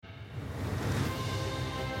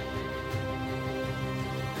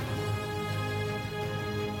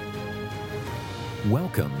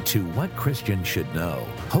Welcome to What Christians Should Know,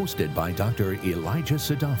 hosted by Dr. Elijah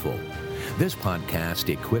Sadafel. This podcast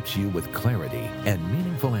equips you with clarity and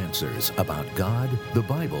meaningful answers about God, the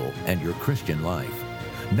Bible, and your Christian life.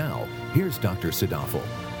 Now, here's Dr. Sadafel.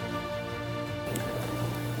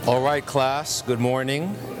 All right, class, good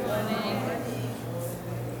morning. Good morning.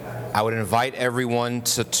 I would invite everyone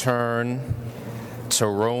to turn to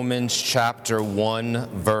Romans chapter 1,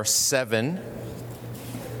 verse 7,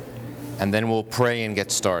 and then we'll pray and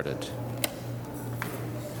get started.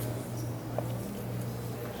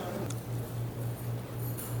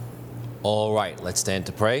 All right, let's stand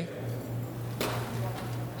to pray.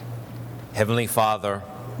 Heavenly Father,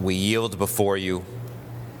 we yield before you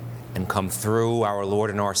and come through our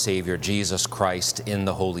Lord and our Savior, Jesus Christ, in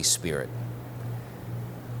the Holy Spirit.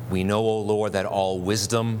 We know, O Lord, that all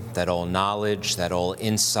wisdom, that all knowledge, that all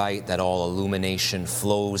insight, that all illumination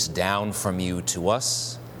flows down from you to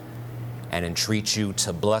us, and entreat you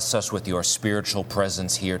to bless us with your spiritual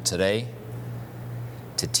presence here today,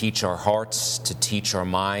 to teach our hearts, to teach our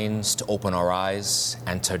minds, to open our eyes,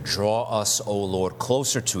 and to draw us, O Lord,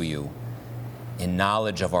 closer to you in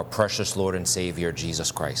knowledge of our precious Lord and Savior,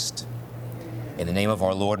 Jesus Christ. In the name of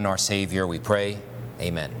our Lord and our Savior, we pray,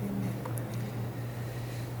 amen.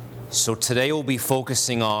 So today we'll be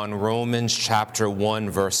focusing on Romans chapter 1,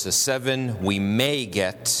 verses 7. We may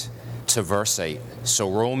get to verse 8.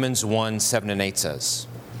 So Romans 1, 7 and 8 says,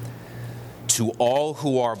 "To all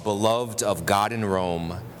who are beloved of God in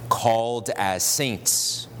Rome, called as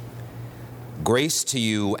saints, grace to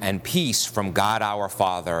you and peace from God our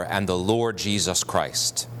Father and the Lord Jesus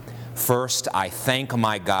Christ. First, I thank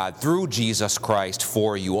my God through Jesus Christ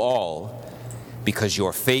for you all, because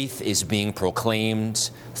your faith is being proclaimed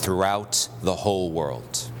throughout the whole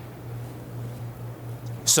world."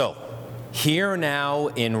 So, here now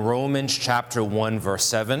in Romans chapter 1, verse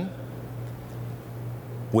 7,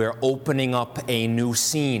 we're opening up a new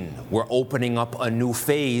scene. We're opening up a new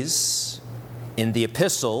phase in the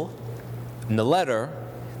epistle, in the letter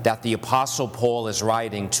that the Apostle Paul is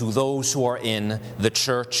writing to those who are in the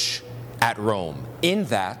church at Rome. In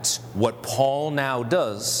that, what Paul now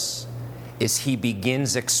does is he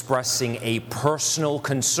begins expressing a personal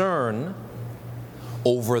concern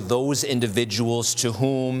over those individuals to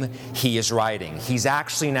whom he is writing. He's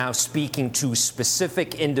actually now speaking to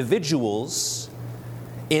specific individuals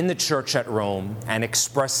in the church at Rome and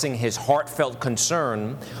expressing his heartfelt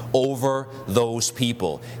concern over those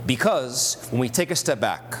people. Because when we take a step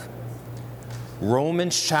back,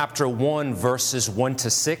 Romans chapter 1, verses 1 to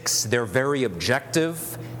 6, they're very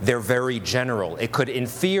objective, they're very general. It could, in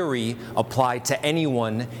theory, apply to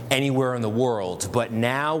anyone, anywhere in the world. But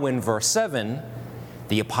now in verse 7,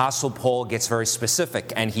 the Apostle Paul gets very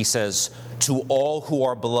specific, and he says, "To all who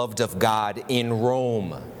are beloved of God in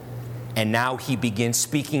Rome." And now he begins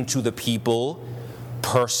speaking to the people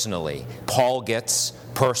personally. Paul gets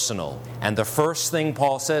personal. And the first thing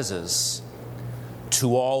Paul says is,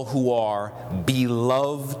 "To all who are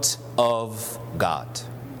beloved of God."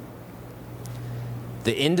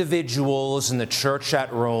 The individuals in the church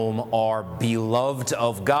at Rome are beloved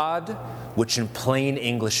of God, which in plain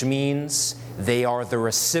English means they are the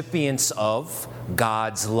recipients of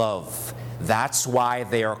God's love. That's why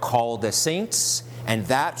they are called as saints, and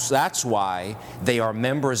that's why they are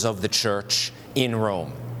members of the church in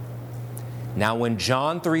Rome. Now, when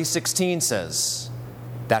John 3:16 says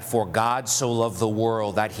that for God so loved the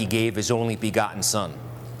world that he gave his only begotten Son,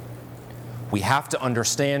 we have to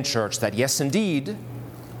understand, church, that yes, indeed,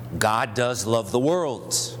 God does love the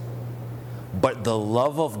world. But the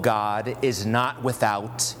love of God is not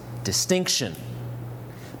without distinction.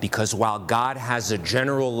 Because while God has a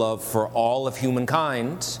general love for all of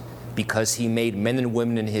humankind, because he made men and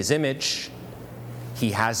women in his image,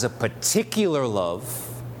 he has a particular love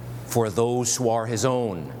for those who are his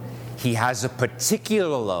own. He has a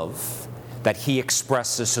particular love that he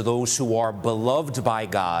expresses to those who are beloved by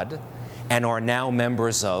God and are now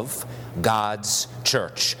members of God's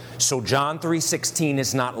church. So John 3:16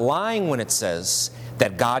 is not lying when it says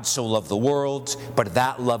that God so loved the world, but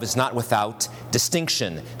that love is not without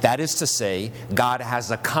distinction. That is to say, God has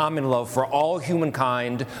a common love for all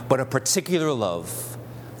humankind, but a particular love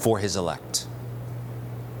for his elect.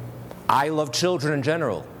 I love children in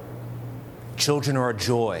general. Children are a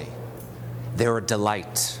joy. They're a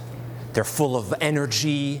delight. They're full of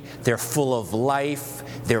energy. They're full of life.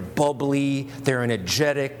 They're bubbly. They're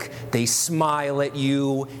energetic. They smile at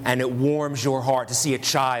you, and it warms your heart to see a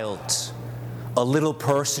child, a little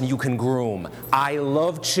person you can groom. I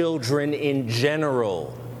love children in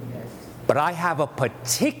general, but I have a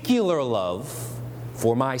particular love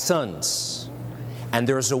for my sons. And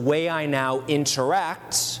there's a way I now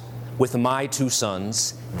interact with my two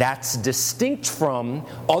sons that's distinct from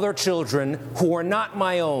other children who are not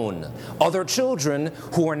my own, other children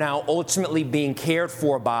who are now ultimately being cared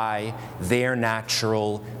for by their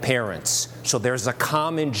natural parents. So there's a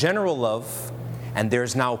common general love, and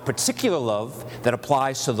there's now particular love that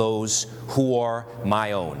applies to those who are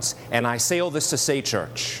my own. And I say all this to say,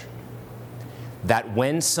 church, that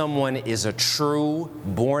when someone is a true,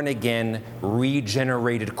 born-again,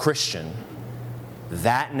 regenerated Christian,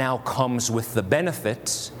 that now comes with the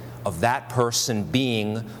benefit of that person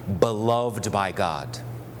being beloved by God,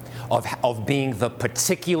 of being the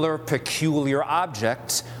particular, peculiar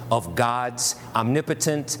object of God's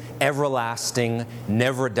omnipotent, everlasting,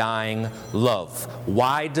 never-dying love.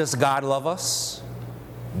 Why does God love us?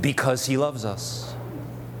 Because He loves us.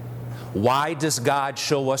 Why does God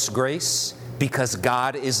show us grace? Because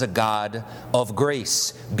God is a God of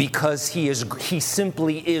grace. Because He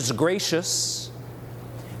simply is gracious,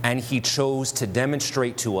 and He chose to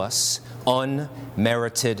demonstrate to us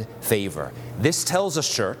unmerited favor. This tells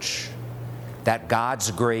us, church, that God's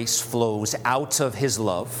grace flows out of His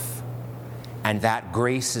love, and that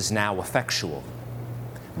grace is now effectual.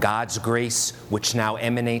 God's grace, which now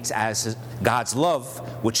emanates as God's love,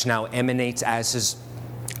 which now emanates as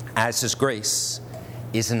His grace,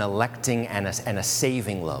 is an electing and a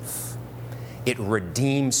saving love. It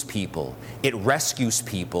redeems people, it rescues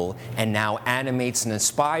people, and now animates and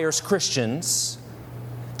inspires Christians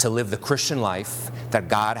to live the Christian life that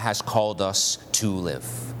God has called us to live.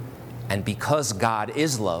 And because God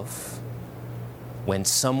is love, when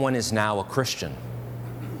someone is now a Christian,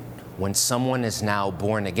 when someone is now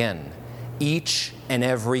born again, each and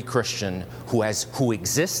every Christian who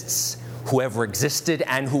exists, who ever existed,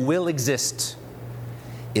 and who will exist,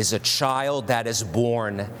 is a child that is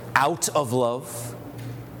born out of love.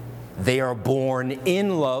 They are born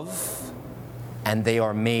in love, and they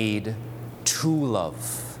are made to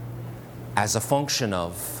love as a function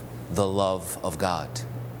of the love of God.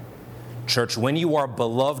 Church, when you are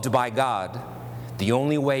beloved by God, the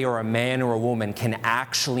only way a man or a woman can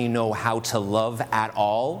actually know how to love at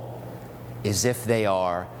all is if they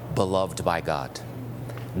are beloved by God.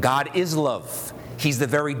 God is love. He's the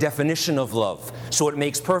very definition of love. So it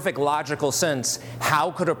makes perfect logical sense.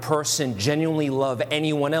 How could a person genuinely love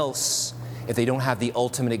anyone else if they don't have the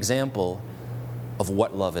ultimate example of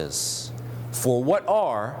what love is? For what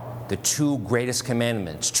are the two greatest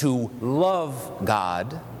commandments? To love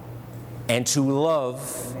God and to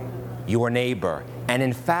love your neighbor. And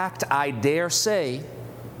in fact, I dare say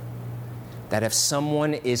that if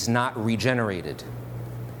someone is not regenerated,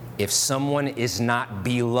 if someone is not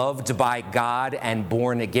beloved by God and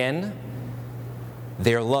born again,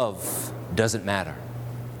 their love doesn't matter.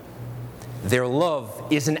 Their love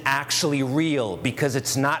isn't actually real because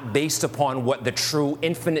it's not based upon what the true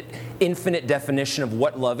infinite definition of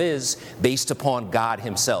what love is, based upon God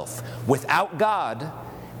Himself. Without God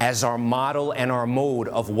as our model and our mode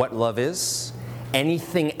of what love is,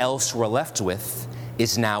 anything else we're left with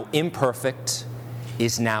is now imperfect,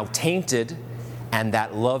 is now tainted, and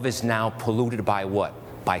that love is now polluted by what?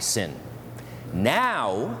 By sin.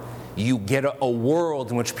 Now, you get a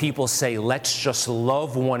world in which people say, let's just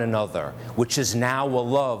love one another, which is now a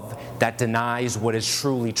love that denies what is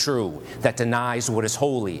truly true, that denies what is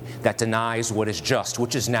holy, that denies what is just,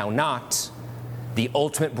 which is now not the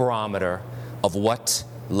ultimate barometer of what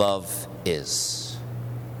love is.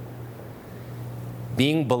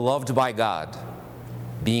 Being beloved by God,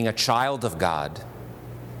 being a child of God,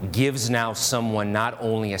 gives now someone not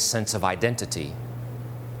only a sense of identity,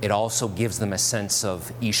 it also gives them a sense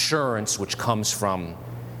of assurance which comes from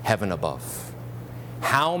heaven above.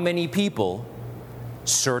 How many people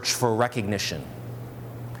search for recognition?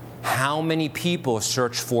 How many people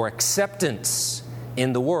search for acceptance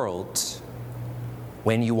in the world?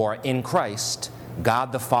 When you are in Christ,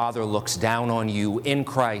 God the Father looks down on you in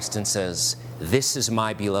Christ and says, "This is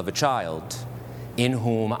my beloved child, in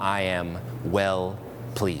whom I am well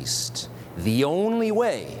pleased." The only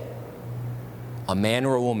way a man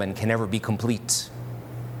or a woman can ever be complete,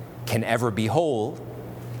 can ever be whole,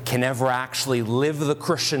 can ever actually live the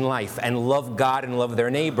Christian life and love God and love their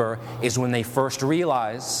neighbor is when they first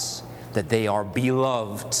realize that they are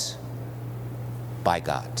beloved by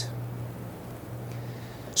God.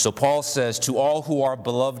 So Paul says, to all who are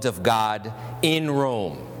beloved of God in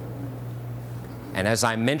Rome. And as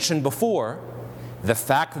I mentioned before, the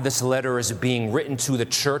fact that this letter is being written to the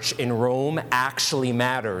church in Rome actually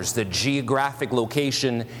matters. The geographic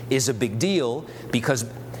location is a big deal because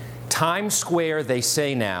Times Square, they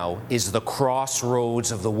say now, is the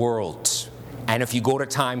crossroads of the world. And if you go to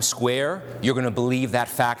Times Square, you're going to believe that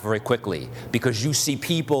fact very quickly, because you see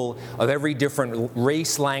people of every different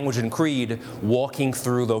race, language, and creed walking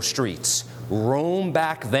through those streets. Rome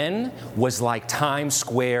back then was like Times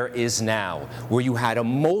Square is now, where you had a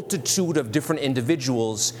multitude of different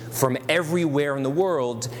individuals from everywhere in the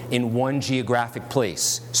world in one geographic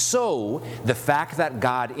place. So the fact that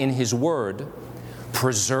God in His Word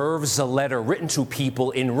preserves a letter written to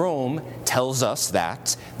people in Rome tells us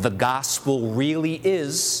that the gospel really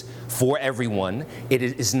is for everyone. It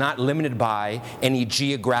is not limited by any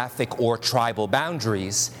geographic or tribal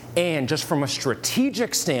boundaries. And just from a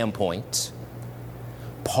strategic standpoint,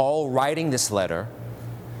 Paul writing this letter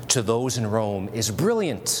to those in Rome is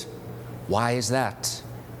brilliant. Why is that?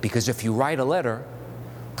 Because if you write a letter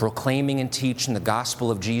proclaiming and teaching the gospel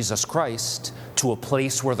of Jesus Christ to a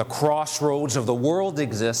place where the crossroads of the world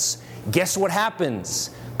exists, guess what happens?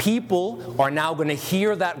 People are now going to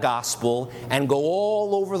hear that gospel and go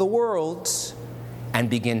all over the world and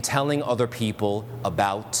begin telling other people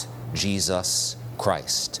about Jesus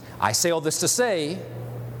Christ. I say all this to say,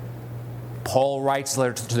 Paul writes a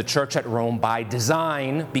letter to the church at Rome by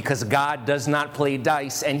design, because God does not play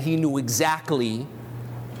dice, and He knew exactly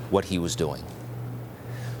what He was doing.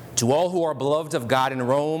 To all who are beloved of God in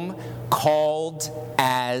Rome, called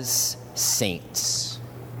as saints.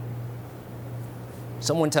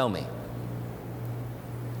 Someone tell me,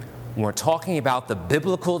 when we're talking about the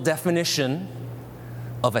biblical definition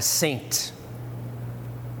of a saint,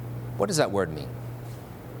 what does that word mean?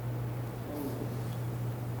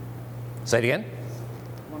 Say it again.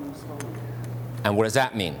 And what does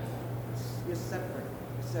that mean? You're separate,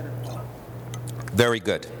 set apart. Very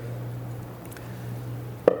good.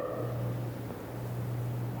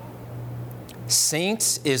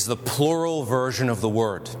 Saints is the plural version of the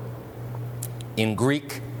word. In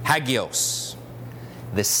Greek, hagios.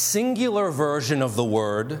 The singular version of the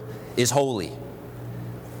word is holy.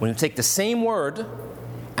 When you take the same word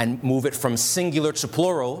and move it from singular to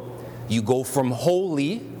plural, you go from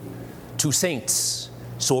holy to saints.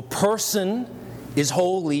 So a person is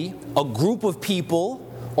holy, a group of people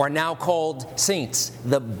are now called saints.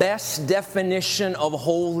 The best definition of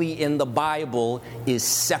holy in the Bible is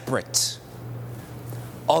separate,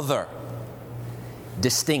 other,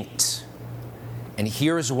 distinct. And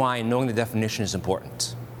here's why knowing the definition is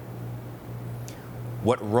important.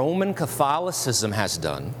 What Roman Catholicism has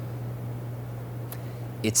done,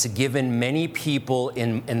 it's given many people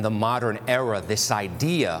in the modern era this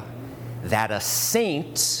idea that a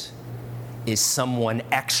saint is someone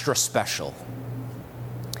extra special.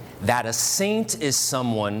 That a saint is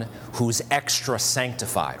someone who's extra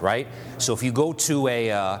sanctified, right? So if you go to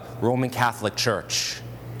a Roman Catholic church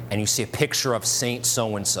and you see a picture of Saint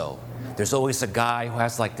so-and-so, there's always a guy who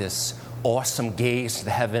has like this awesome gaze to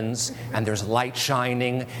the heavens, and there's light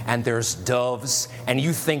shining, and there's doves, and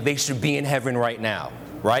you think they should be in heaven right now,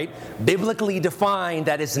 right? Biblically defined,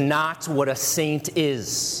 that is not what a saint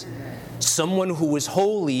is. Someone who is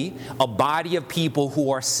holy, a body of people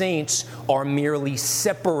who are saints, are merely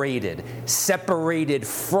separated. Separated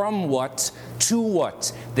from what to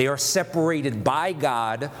what? They are separated by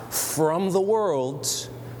God from the world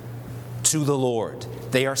to the Lord.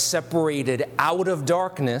 They are separated out of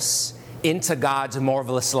darkness into God's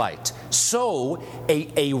marvelous light. So,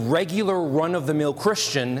 a regular run-of-the-mill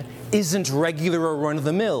Christian isn't regular or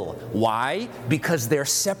run-of-the-mill. Why? Because they're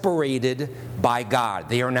separated by God.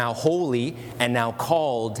 They are now holy and now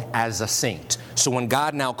called as a saint. So when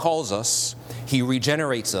God now calls us, He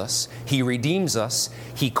regenerates us, He redeems us,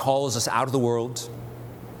 He calls us out of the world,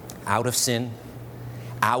 out of sin,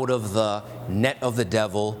 out of the net of the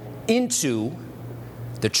devil, into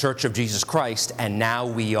the Church of Jesus Christ, and now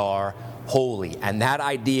we are holy. And that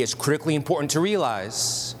idea is critically important to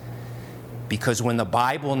realize, because when the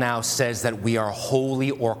Bible now says that we are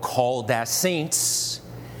holy or called as saints,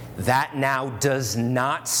 that now does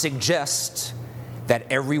not suggest that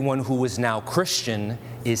everyone who is now Christian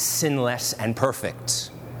is sinless and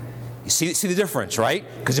perfect. You see the difference, right?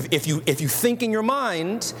 Because if you think in your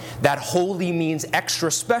mind that holy means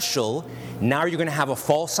extra special, now you're going to have a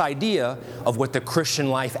false idea of what the Christian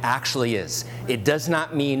life actually is. It does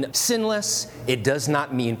not mean sinless. It does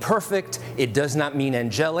not mean perfect. It does not mean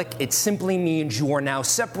angelic. It simply means you are now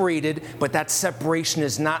separated, but that separation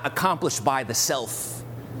is not accomplished by the self.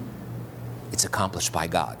 It's accomplished by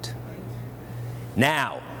God.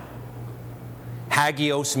 Now,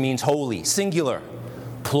 hagios means holy, singular.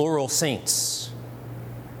 Plural saints.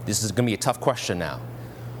 This is going to be a tough question now.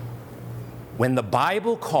 When the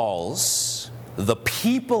Bible calls the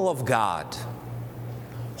people of God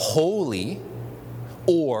holy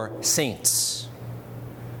or saints,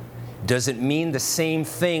 does it mean the same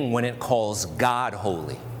thing when it calls God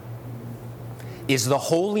holy? Is the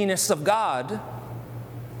holiness of God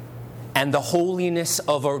and the holiness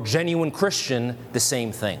of a genuine Christian the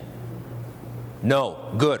same thing?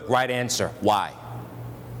 No. Good. Right answer. Why?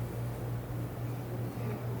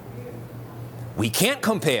 We can't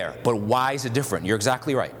compare, but why is it different? You're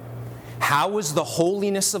exactly right. How is the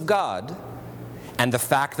holiness of God and the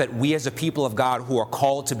fact that we as a people of God who are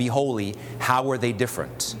called to be holy, how are they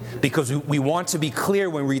different? Because we want to be clear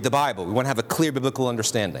when we read the Bible. We want to have a clear biblical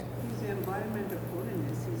understanding. The environment of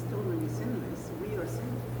holiness is totally sinless. We are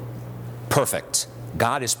sinful. Perfect.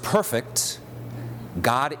 God is perfect.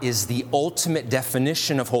 God is the ultimate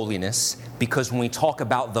definition of holiness, because when we talk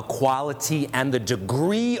about the quality and the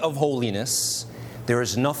degree of holiness, there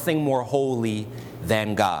is nothing more holy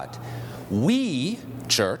than God. We,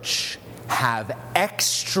 church, have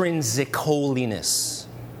extrinsic holiness.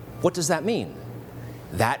 What does that mean?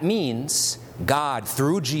 That means God,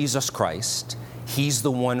 through Jesus Christ, He is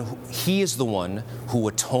the one who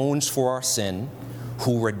atones for our sin,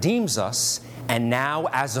 who redeems us, and now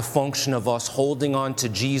as a function of us holding on to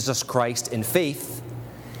Jesus Christ in faith,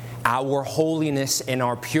 our holiness and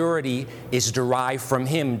our purity is derived from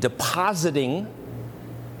Him depositing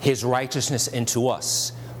His righteousness into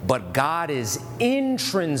us. But God is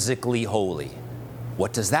intrinsically holy.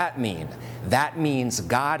 What does that mean? That means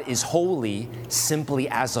God is holy simply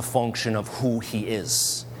as a function of who He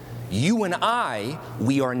is. You and I,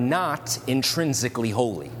 we are not intrinsically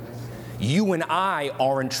holy. You and I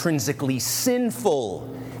are intrinsically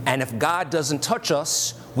sinful. And if God doesn't touch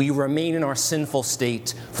us, we remain in our sinful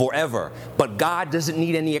state forever. But God doesn't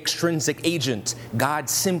need any extrinsic agent. God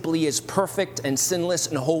simply is perfect and sinless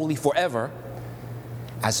and holy forever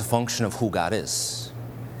as a function of who God is.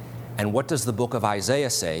 And what does the book of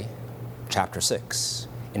Isaiah say? Chapter 6.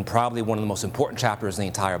 In probably one of the most important chapters in the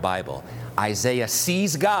entire Bible. Isaiah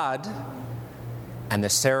sees God, and the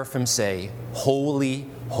seraphim say, "Holy,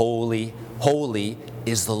 holy, holy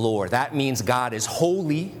is the Lord." That means God is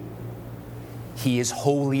holy, He is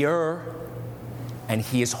holier, and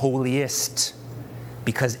He is holiest.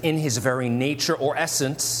 Because in His very nature or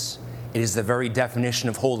essence, it is the very definition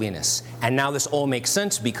of holiness. And now this all makes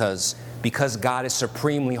sense because God is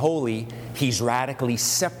supremely holy, He's radically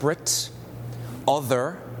separate,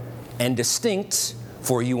 other, and distinct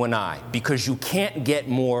for you and I. Because you can't get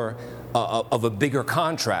more of a bigger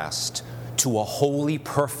contrast to a holy,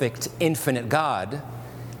 perfect, infinite God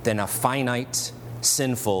than a finite,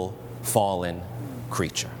 sinful, fallen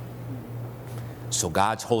creature. So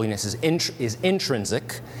God's holiness is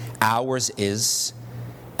intrinsic. Ours is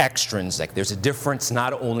extrinsic. There's a difference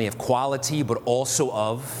not only of quality, but also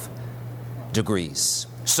of degrees.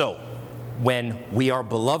 So when we are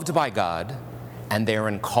beloved by God and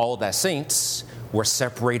therein called as saints, we're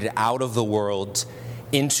separated out of the world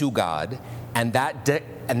into God. And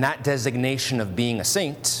that designation of being a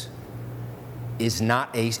saint is not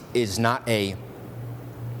a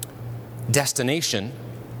destination,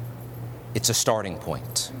 it's a starting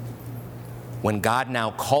point. When God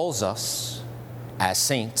now calls us as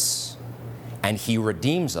saints and He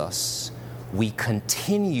redeems us, we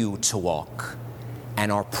continue to walk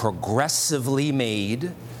and are progressively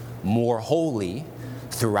made more holy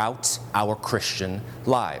throughout our Christian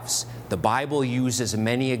lives. The Bible uses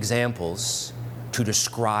many examples to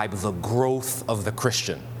describe the growth of the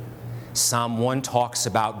Christian. Psalm 1 talks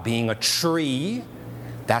about being a tree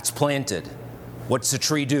that's planted. What's the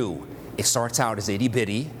tree do? It starts out as itty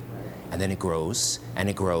bitty, and then it grows, and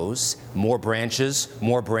it grows. More branches,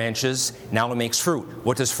 now it makes fruit.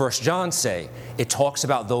 What does 1 John say? It talks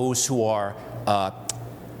about those who are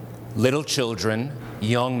little children,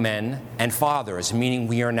 young men, and fathers, meaning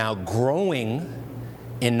we are now growing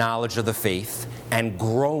in knowledge of the faith and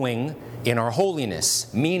growing in our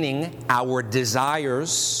holiness, meaning our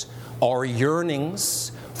desires, our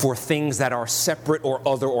yearnings for things that are separate or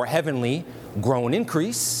other or heavenly grow and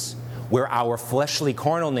increase, where our fleshly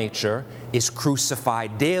carnal nature is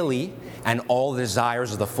crucified daily and all the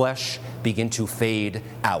desires of the flesh begin to fade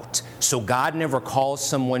out. So God never calls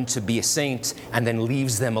someone to be a saint and then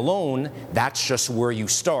leaves them alone. That's just where you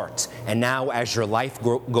start. And now as your life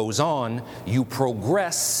goes on, you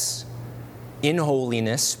progress in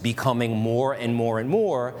holiness, becoming more and more and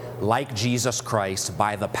more like Jesus Christ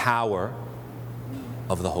by the power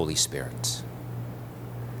of the Holy Spirit.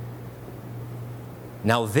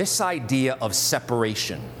 Now, this idea of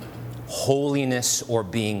separation, holiness, or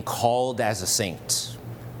being called as a saint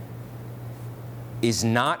is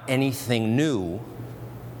not anything new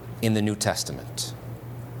in the New Testament.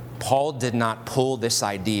 Paul did not pull this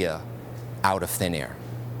idea out of thin air.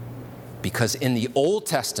 Because in the Old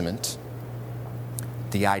Testament,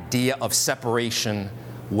 the idea of separation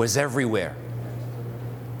was everywhere.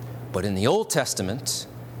 But in the Old Testament,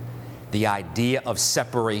 the idea of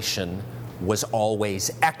separation was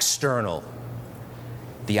always external.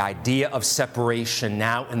 The idea of separation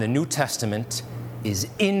now in the New Testament is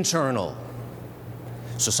internal.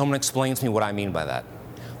 So someone explains to me what I mean by that.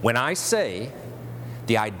 When I say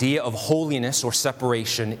the idea of holiness or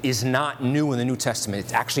separation is not new in the New Testament,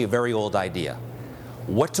 it's actually a very old idea.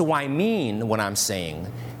 What do I mean when I'm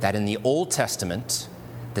saying that in the Old Testament,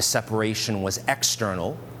 the separation was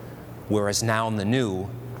external, whereas now in the New,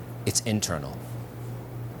 it's internal?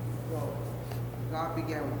 Well, God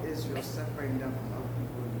began with Israel, separating them from other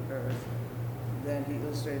people in the earth. Then he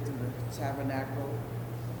illustrated through the tabernacle.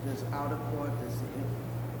 There's outer court, there's the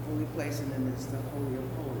holy place, and then there's the Holy of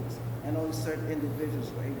Holies. And only certain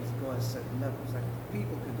individuals were able to go at certain levels. Like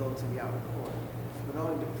people could go to the outer court, but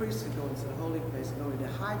only the priests could go into the holy place, and only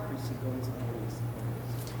the high priest could go into the holiest of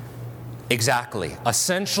holies. Exactly.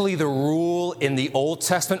 Essentially, the rule in the Old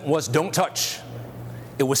Testament was don't touch.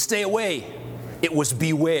 It was stay away. It was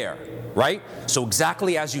beware, right? So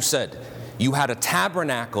exactly as you said, you had a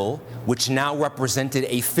tabernacle, which now represented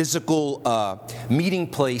a physical meeting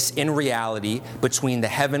place in reality between the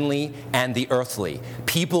heavenly and the earthly.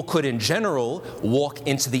 People could, in general, walk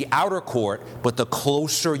into the outer court, but the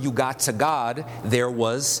closer you got to God, there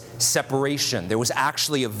was separation. There was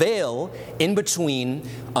actually a veil in between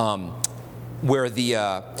where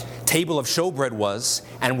the table of showbread was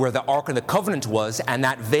and where the Ark of the Covenant was, and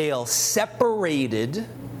that veil separated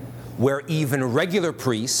where even regular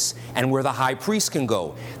priests and where the high priest can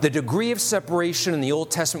go. The degree of separation in the Old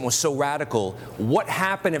Testament was so radical. What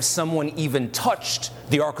happened if someone even touched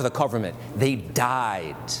the Ark of the Covenant? They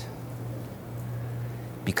died.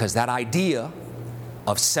 Because that idea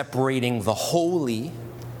of separating the holy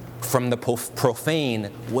from the profane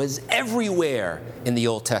was everywhere in the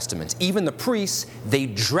Old Testament. Even the priests, they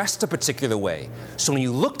dressed a particular way. So when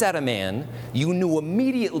you looked at a man, you knew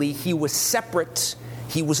immediately he was separate.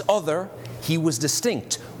 He was other, he was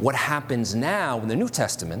distinct. What happens now in the New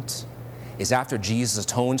Testament is after Jesus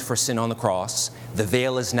atoned for sin on the cross, the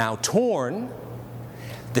veil is now torn,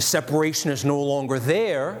 the separation is no longer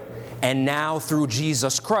there, and now through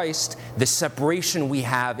Jesus Christ, the separation we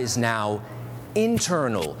have is now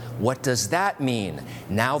internal. What does that mean?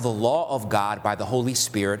 Now the law of God by the Holy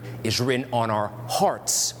Spirit is written on our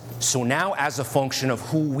hearts. So now as a function of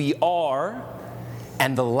who we are,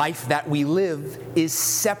 and the life that we live is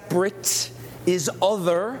separate, is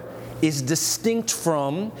other, is distinct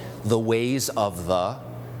from the ways of the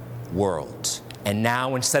world. And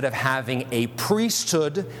now instead of having a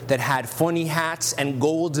priesthood that had funny hats and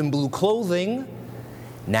gold and blue clothing,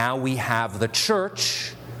 now we have the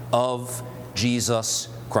church of Jesus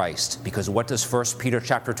Christ. Because what does 1 Peter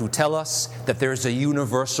chapter 2 tell us? That there's a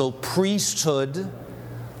universal priesthood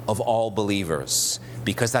of all believers.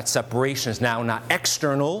 Because that separation is now not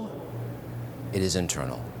external, it is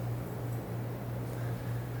internal.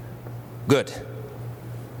 Good.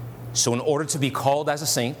 So in order to be called as a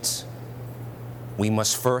saint, we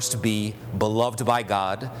must first be beloved by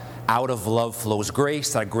God. Out of love flows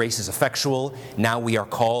grace. That grace is effectual. Now we are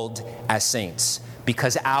called as saints.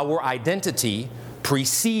 Because our identity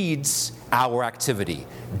precedes our activity.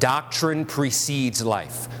 Doctrine precedes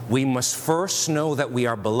life. We must first know that we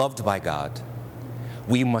are beloved by God.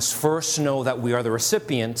 We must first know that we are the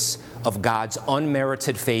recipients of God's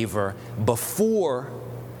unmerited favor before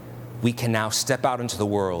we can now step out into the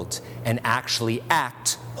world and actually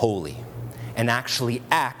act holy, and actually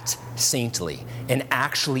act saintly, and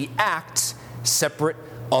actually act separate,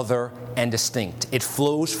 other, and distinct. It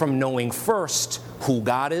flows from knowing first who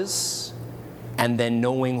God is, and then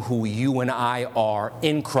knowing who you and I are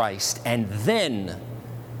in Christ, and then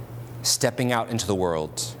stepping out into the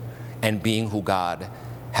world and being who God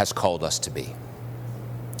has called us to be.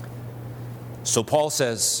 So Paul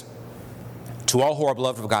says, to all who are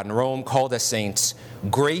beloved of God in Rome, called as saints,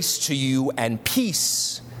 grace to you and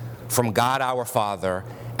peace from God our Father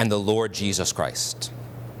and the Lord Jesus Christ.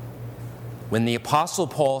 When the Apostle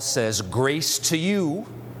Paul says, grace to you,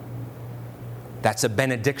 that's a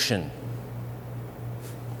benediction.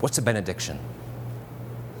 What's a benediction?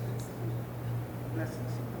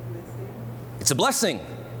 It's a blessing.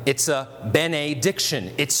 It's a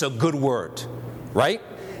benediction. It's a good word, right?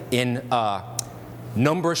 In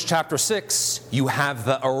Numbers chapter 6, you have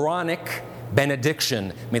the Aaronic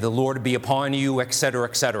benediction. May the Lord be upon you, etc.,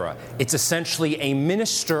 etc. It's essentially a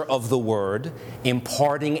minister of the word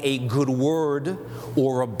imparting a good word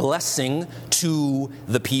or a blessing to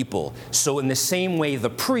the people. So in the same way, the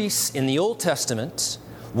priests in the Old Testament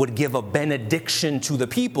would give a benediction to the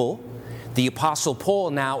people, the Apostle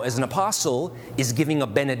Paul now, as an apostle, is giving a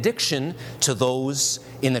benediction to those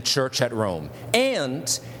in the church at Rome.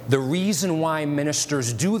 And the reason why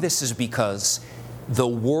ministers do this is because the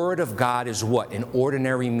Word of God is what? An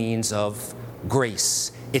ordinary means of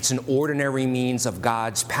grace. It's an ordinary means of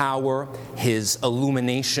God's power, His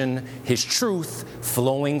illumination, His truth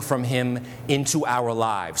flowing from Him into our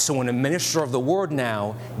lives. So when a minister of the Word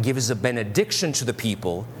now gives a benediction to the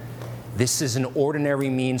people, this is an ordinary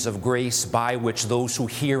means of grace by which those who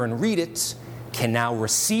hear and read it can now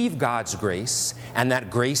receive God's grace, and that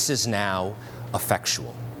grace is now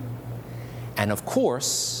effectual. And of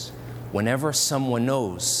course, whenever someone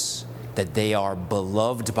knows that they are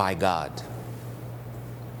beloved by God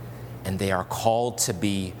and they are called to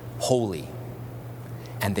be holy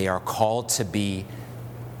and they are called to be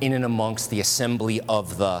in and amongst the assembly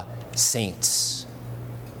of the saints,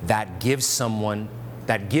 that gives someone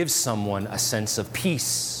a sense of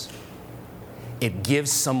peace. It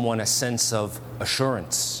gives someone a sense of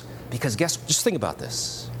assurance. Because just think about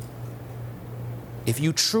this. If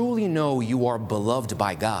you truly know you are beloved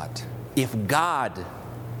by God, if God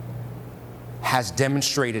has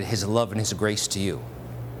demonstrated His love and His grace to you,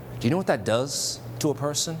 do you know what that does to a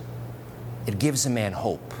person? It gives a man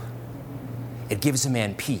hope. It gives a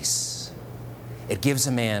man peace. It gives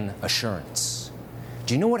a man assurance.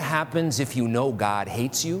 Do you know what happens if you know God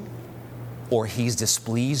hates you, or He's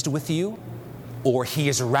displeased with you, or He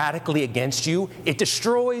is radically against you? It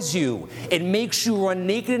destroys you. It makes you run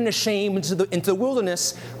naked and ashamed into the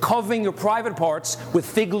wilderness, covering your private parts with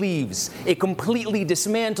fig leaves. It completely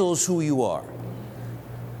dismantles who you are.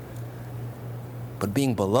 But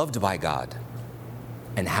being beloved by God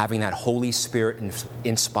and having that Holy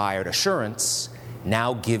Spirit-inspired assurance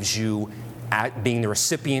now gives you, being the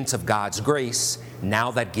recipients of God's grace,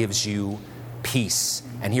 now that gives you peace.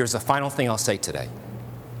 And here's the final thing I'll say today.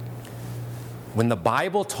 When the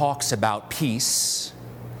Bible talks about peace,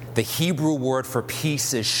 the Hebrew word for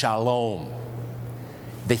peace is shalom.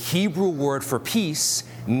 The Hebrew word for peace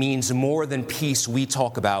means more than peace we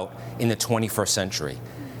talk about in the 21st century.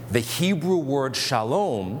 The Hebrew word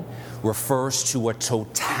shalom refers to a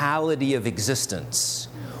totality of existence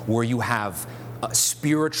where you have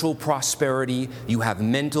spiritual prosperity, you have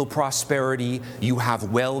mental prosperity, you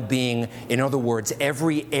have well-being. In other words,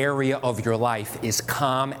 every area of your life is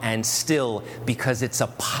calm and still because it's a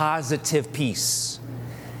positive peace.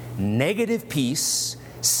 Negative peace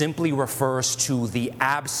simply refers to the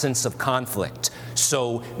absence of conflict.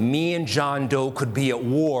 So me and John Doe could be at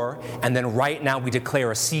war, and then right now we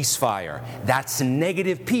declare a ceasefire. That's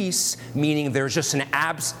negative peace, meaning there's just an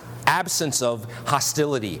absence of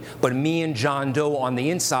hostility. But me and John Doe on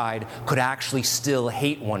the inside could actually still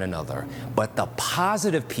hate one another. But the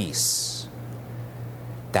positive peace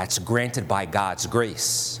that's granted by God's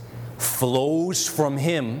grace flows from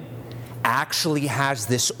Him, actually has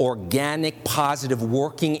this organic positive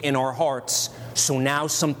working in our hearts. So now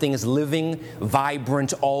something is living,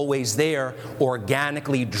 vibrant, always there,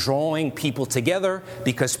 organically drawing people together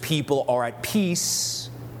because people are at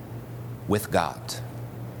peace with God.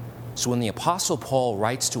 So when the Apostle Paul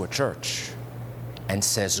writes to a church and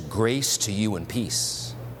says, grace to you and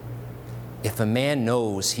peace, if a man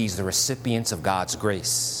knows he's the recipient of God's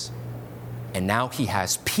grace, and now he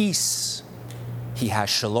has peace, he has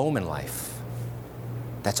shalom in life,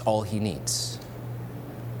 that's all he needs.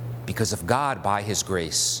 Because if God, by His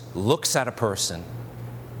grace, looks at a person,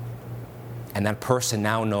 and that person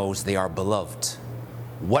now knows they are beloved,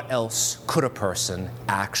 what else could a person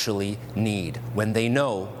actually need when they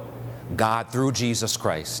know God, through Jesus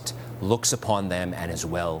Christ, looks upon them and is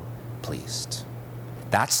well pleased?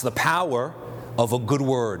 That's the power of a good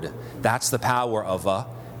word. That's the power of a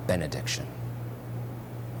benediction.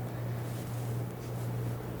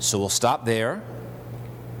 So we'll stop there.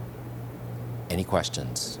 Any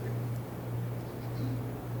questions?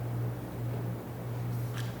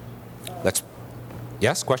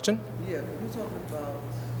 Yes, question? Yeah, you're talking about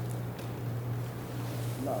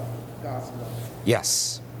love, God's love.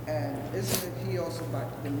 Yes. And isn't it He also by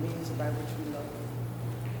the means by which we love?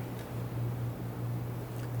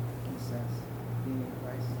 In a sense, being in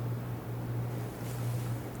Christ.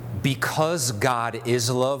 Because God is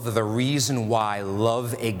love, the reason why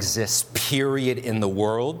love exists, period, in the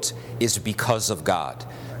world is because of God.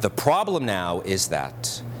 The problem now is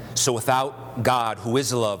that, so without God, who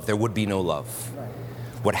is love, there would be no love. Right.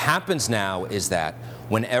 What happens now is that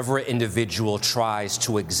whenever an individual tries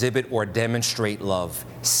to exhibit or demonstrate love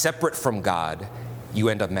separate from God, you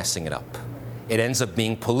end up messing it up. It ends up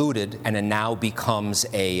being polluted, and it now becomes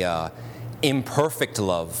a imperfect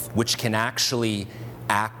love, which can actually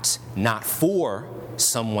act not for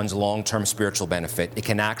someone's long-term spiritual benefit, it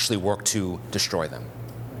can actually work to destroy them.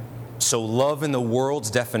 So love in the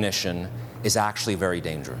world's definition is actually very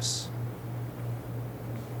dangerous.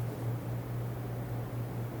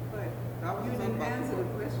 But you didn't answer the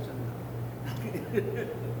question.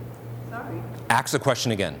 Sorry. Ask the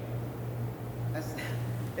question again.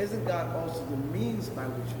 Isn't God also the means by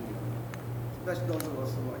which we love, especially those of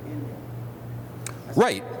us who are in Him?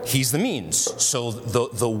 Right, He's the means. So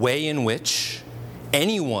the way in which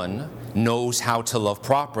anyone knows how to love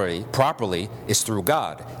properly is through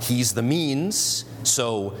God. He's the means,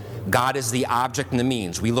 so God is the object and the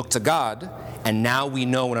means. We look to God, and now we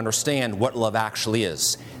know and understand what love actually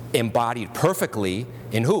is. Embodied perfectly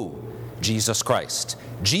in who? Jesus Christ.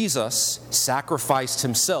 Jesus sacrificed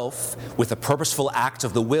himself with a purposeful act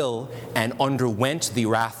of the will and underwent the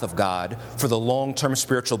wrath of God for the long-term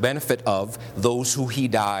spiritual benefit of those who he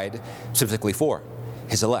died specifically for,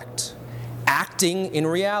 his elect. Acting in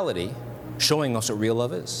reality, showing us what real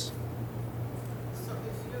love is. So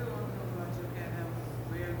if you're on God, you can't have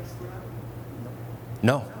realist love?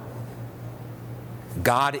 No.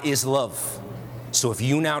 God is love. So if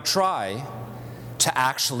you now try to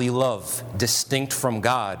actually love distinct from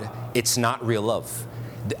God, it's not real love.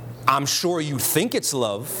 I'm sure you think it's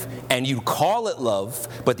love and you call it love,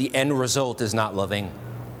 but the end result is not loving.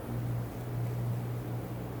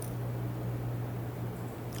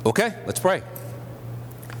 Okay, let's pray.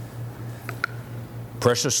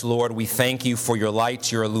 Precious Lord, we thank you for your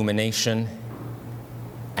light, your illumination,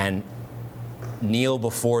 and kneel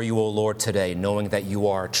before you, O Lord, today, knowing that you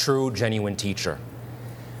are a true, genuine teacher.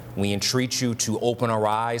 We entreat you to open our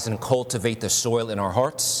eyes and cultivate the soil in our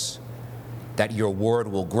hearts, that your word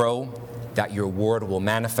will grow, that your word will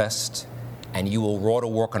manifest, and you will wrought a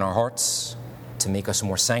work in our hearts to make us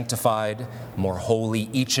more sanctified, more holy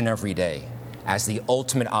each and every day, as the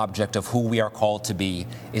ultimate object of who we are called to be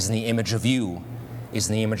is in the image of you, is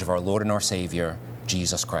in the image of our Lord and our Savior,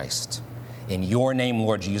 Jesus Christ. In your name,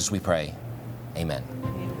 Lord Jesus, we pray. Amen.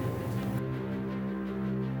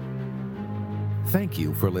 Thank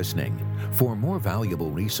you for listening. For more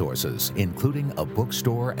valuable resources, including a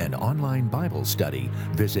bookstore and online Bible study,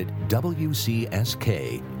 visit wcsk.org.